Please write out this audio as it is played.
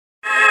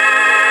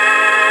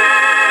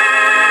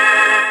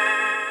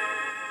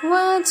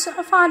Words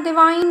of our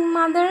Divine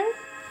Mother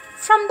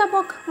from the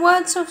book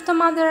Words of the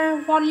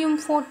Mother, Volume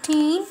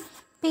 14,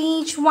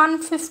 page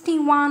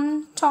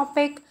 151,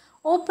 topic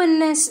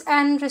Openness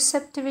and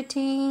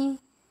Receptivity.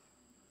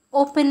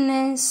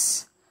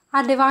 Openness.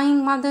 Our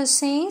Divine Mother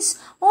says,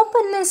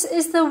 openness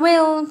is the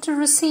will to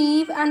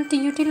receive and to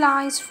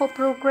utilize for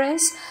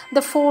progress,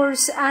 the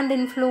force and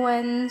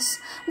influence,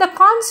 the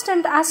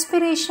constant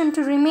aspiration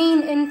to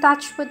remain in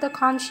touch with the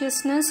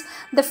consciousness,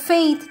 the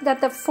faith that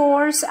the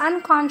force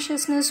and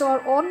consciousness are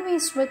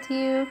always with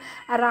you,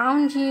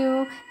 around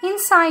you,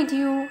 inside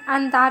you,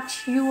 and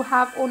that you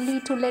have only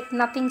to let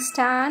nothing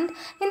stand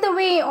in the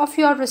way of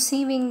your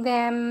receiving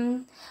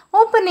them.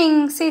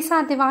 Opening, says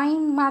our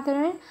Divine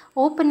Mother,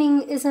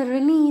 opening is a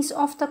release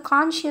of the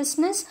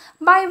consciousness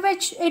by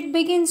which it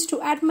begins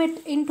to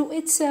admit into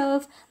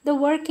itself the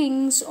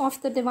workings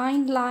of the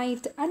divine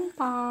light and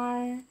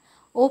power.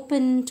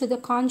 Open to the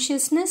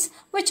consciousness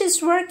which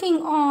is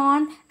working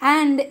on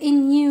and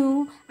in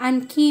you,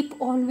 and keep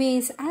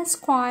always as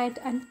quiet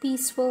and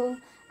peaceful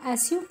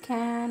as you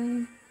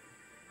can.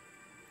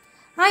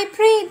 I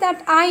pray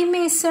that I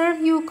may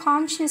serve you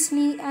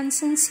consciously and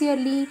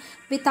sincerely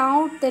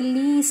without the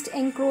least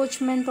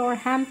encroachment or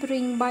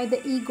hampering by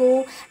the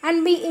ego,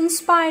 and be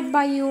inspired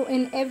by you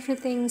in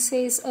everything,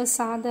 says a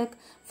sadhak.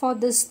 For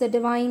this the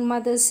Divine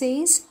Mother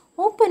says,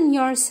 open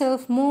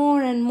yourself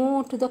more and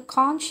more to the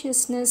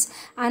consciousness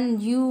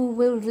and you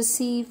will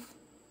receive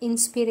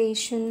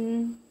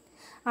inspiration.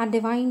 Our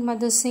Divine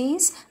Mother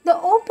says, the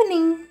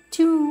opening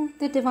to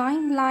the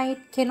divine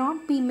light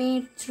cannot be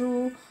made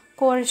through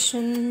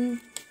coercion.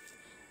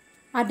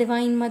 Our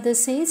Divine Mother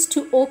says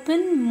to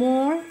open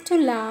more to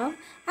love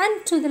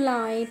and to the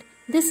light.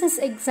 This is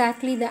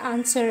exactly the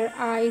answer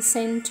I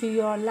sent to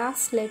your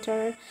last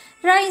letter.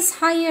 Rise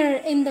higher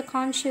in the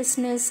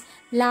consciousness,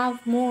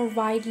 love more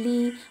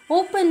widely,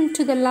 open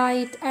to the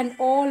light, and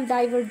all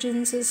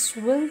divergences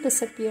will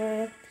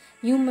disappear.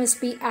 You must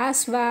be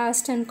as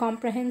vast and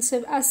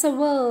comprehensive as the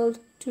world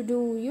to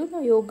do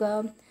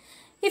yoga.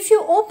 If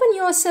you open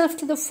yourself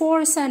to the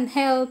force and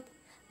help,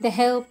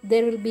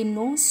 there will be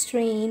no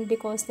strain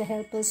because the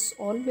help is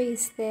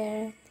always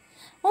there.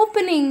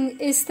 Opening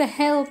is the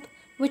help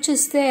which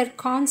is there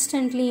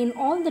constantly in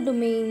all the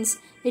domains.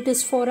 It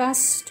is for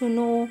us to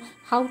know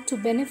how to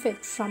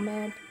benefit from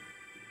it.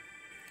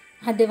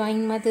 Our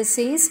Divine Mother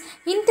says,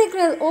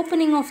 integral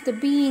opening of the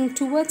being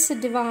towards the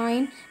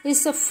divine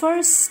is the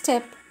first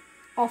step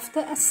of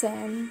the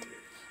ascent.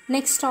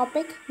 Next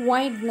topic,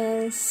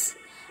 wideness.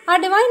 Our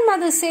Divine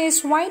Mother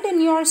says,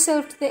 widen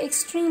yourself to the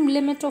extreme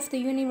limit of the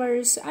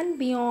universe and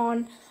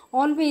beyond.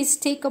 Always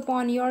take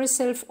upon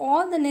yourself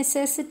all the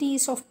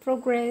necessities of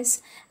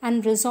progress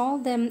and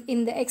resolve them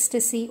in the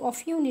ecstasy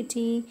of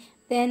unity.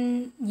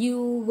 Then you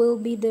will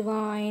be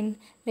divine.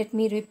 Let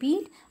me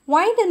repeat.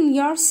 Widen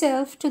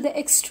yourself to the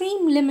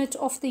extreme limit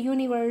of the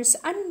universe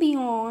and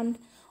beyond.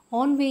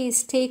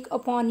 Always take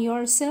upon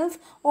yourself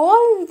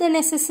all the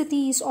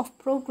necessities of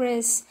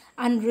progress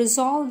and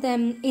resolve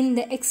them in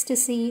the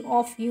ecstasy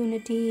of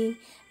unity.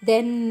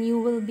 Then you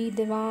will be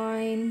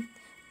divine.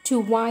 To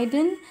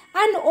widen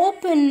and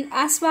open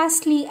as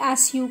vastly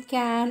as you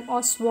can, or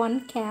as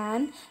one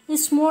can,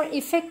 is more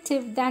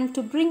effective than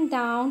to bring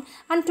down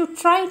and to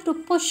try to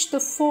push the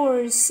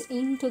force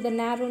into the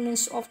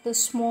narrowness of the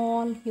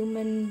small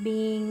human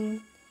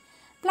being.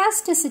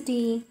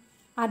 Plasticity.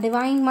 Our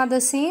Divine Mother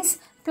says,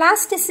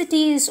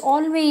 plasticity is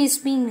always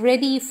being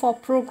ready for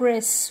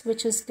progress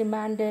which is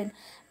demanded.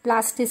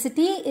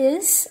 Plasticity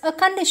is a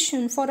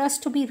condition for us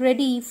to be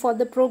ready for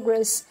the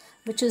progress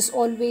which is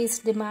always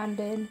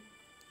demanded.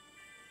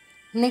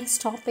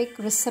 Next topic,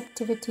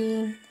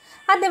 receptivity.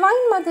 Our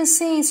Divine Mother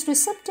says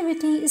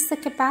receptivity is the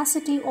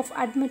capacity of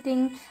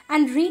admitting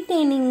and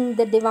retaining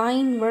the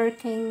divine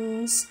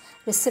workings.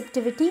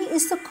 Receptivity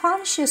is the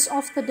conscious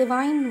of the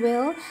divine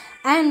will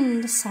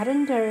and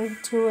surrender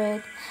to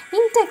it.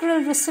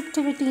 Integral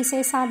receptivity,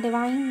 says our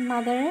Divine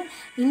Mother,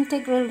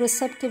 integral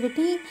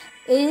receptivity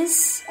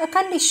is a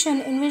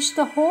condition in which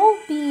the whole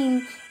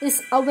being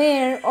is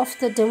aware of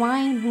the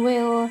divine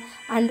will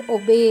and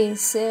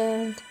obeys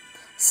it.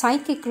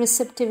 Psychic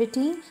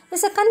receptivity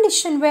is a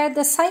condition where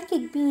the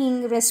psychic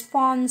being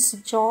responds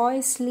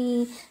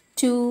joyously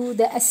to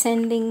the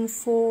ascending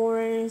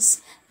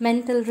force.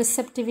 Mental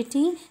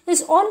receptivity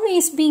is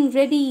always being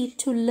ready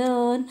to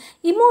learn.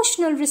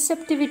 Emotional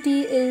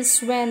receptivity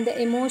is when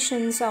the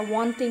emotions are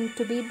wanting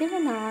to be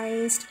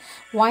divinized.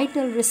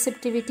 Vital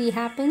receptivity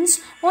happens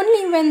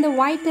only when the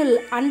vital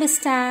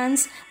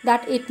understands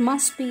that it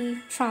must be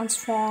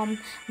transformed.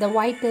 The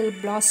vital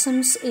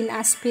blossoms in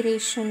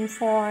aspiration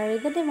for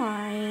the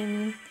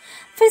divine.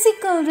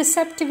 Physical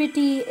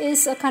receptivity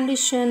is a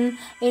condition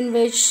in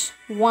which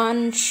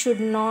one should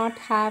not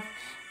have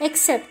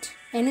accept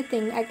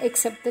anything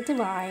except the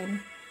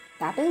divine.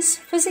 That is,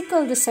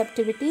 physical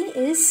receptivity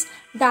is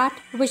that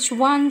which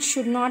one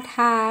should not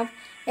have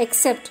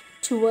except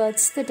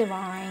towards the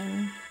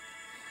divine.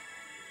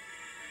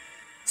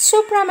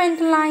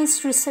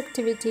 Supramentalized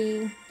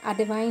receptivity. Our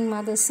Divine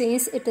Mother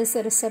says it is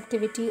the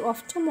receptivity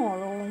of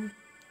tomorrow.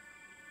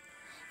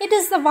 It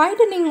is the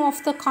widening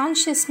of the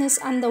consciousness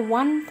and the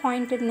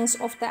one-pointedness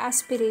of the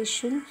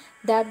aspiration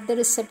that the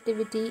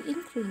receptivity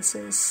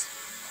increases.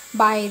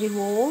 By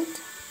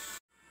revolt,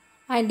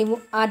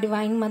 our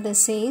Divine Mother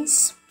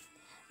says,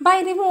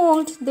 by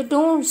revolt, the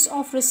doors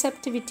of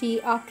receptivity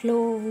are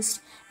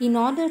closed. In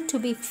order to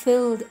be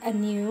filled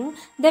anew,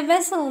 the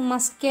vessel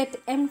must get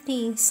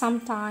empty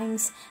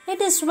sometimes.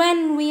 It is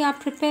when we are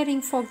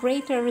preparing for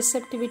greater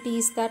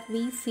receptivities that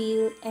we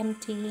feel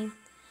empty.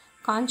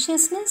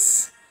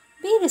 Consciousness,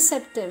 be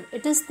receptive.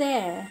 It is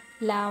there.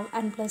 Love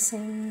and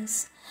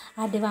blessings.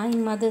 Our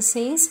Divine Mother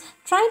says,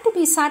 try to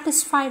be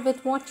satisfied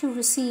with what you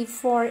receive,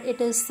 for it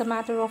is the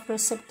matter of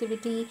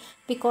receptivity,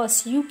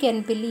 because you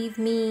can believe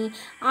me.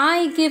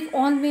 I give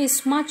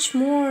always much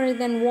more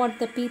than what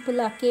the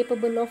people are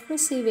capable of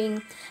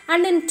receiving,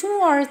 and in 2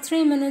 or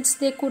 3 minutes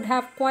they could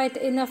have quite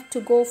enough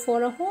to go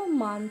for a whole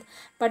month.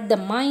 But the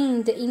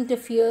mind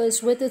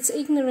interferes with its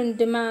ignorant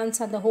demands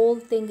and the whole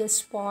thing is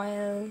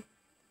spoiled.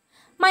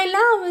 My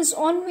love is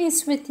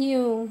always with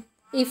you.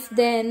 If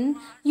then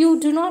you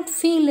do not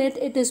feel it,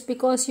 it is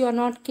because you are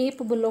not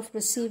capable of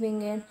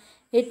receiving it.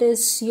 It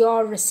is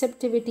your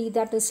receptivity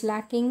that is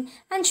lacking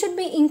and should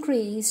be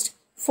increased.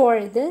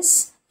 For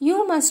this,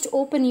 you must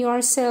open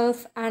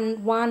yourself,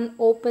 and one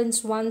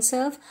opens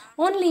oneself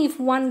only if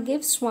one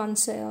gives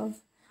oneself.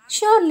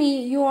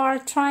 Surely you are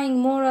trying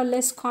more or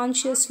less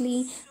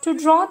consciously to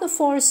draw the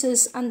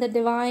forces and the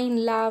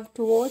divine love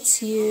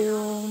towards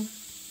you.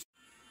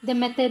 The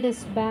method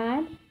is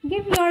bad.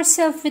 Give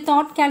yourself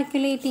without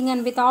calculating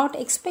and without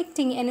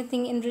expecting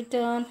anything in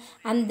return,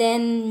 and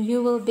then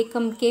you will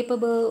become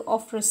capable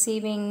of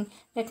receiving.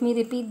 Let me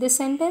repeat this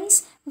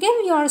sentence.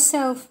 Give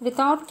yourself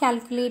without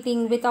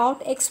calculating,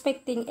 without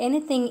expecting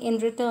anything in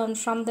return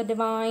from the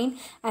divine,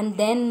 and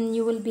then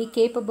you will be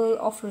capable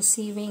of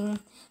receiving.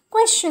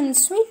 Question: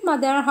 Sweet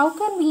Mother, how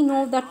can we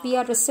know that we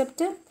are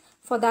receptive?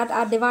 For that,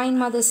 our Divine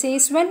Mother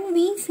says, when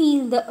we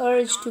feel the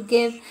urge to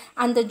give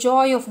and the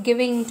joy of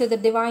giving to the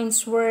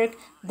Divine's work,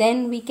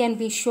 then we can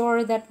be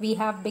sure that we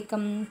have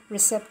become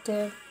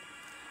receptive.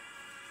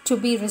 To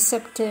be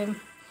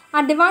receptive.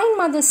 Our Divine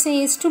Mother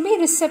says, to be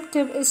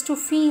receptive is to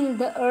feel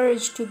the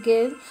urge to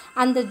give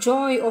and the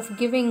joy of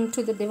giving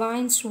to the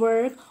Divine's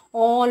work.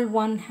 All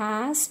one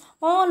has,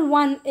 all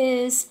one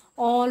is,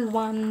 all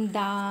one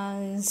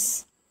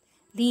does.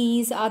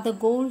 These are the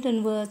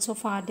golden words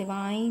of our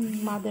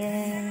Divine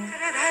Mother.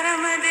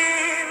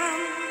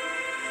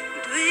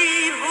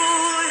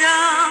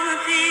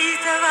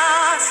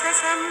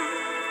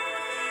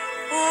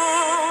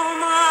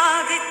 Om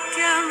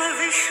Adityam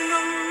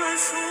Vishnum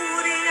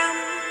Suryam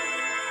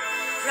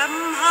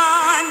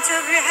Brahmancha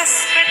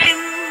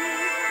Vrihaspatim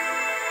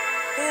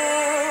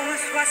Om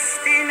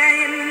Swasti na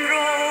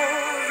Indro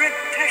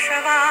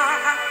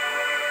Vriddhashavaha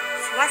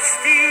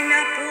Swasti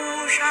na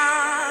Pusha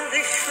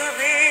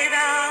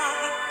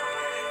Vishwavedaha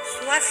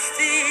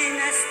Swasti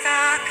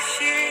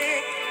nastakshye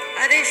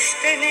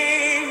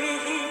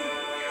Arishtanemihi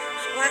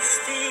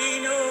Swasti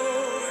no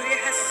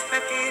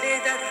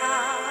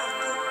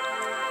Vrihaspatiridadhatu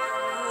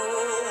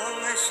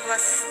Om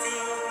Swasti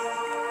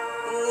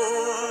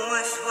Om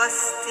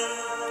Swasti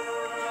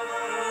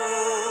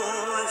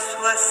Om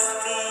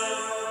Swasti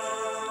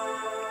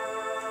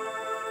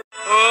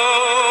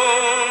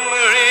Om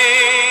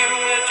Hrim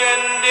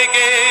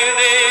Chandike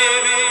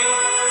Devi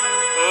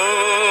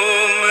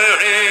Om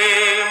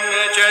Hrim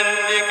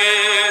Chandike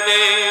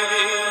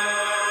Devi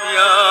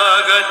Ya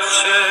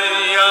Gaccha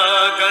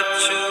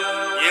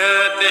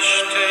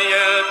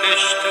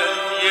Yatishtha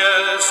Ya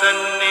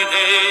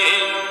Sannidhe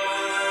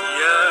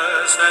Ya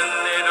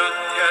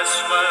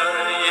Sanniduthyasva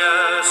Ya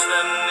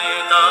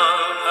Sannita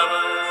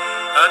Bhava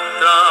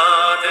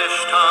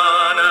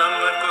Atradhishthanam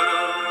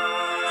Kuru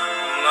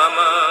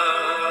Mama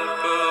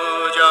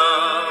Puja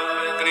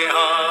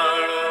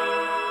Grihana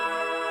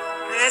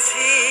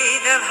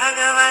Rasida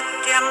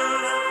Bhagavatyam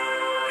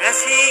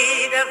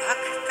Rasida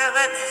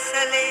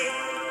Bhaktavatsale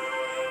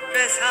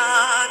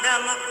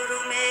Prasadam Kuru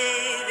Me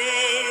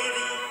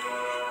Devi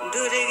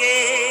Durge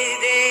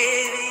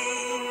Devi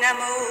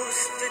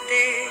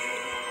Namostute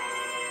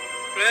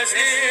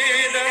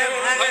Prasida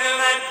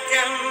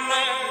Bhagavatyam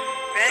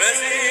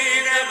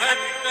Prasida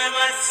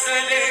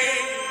Bhaktavatsale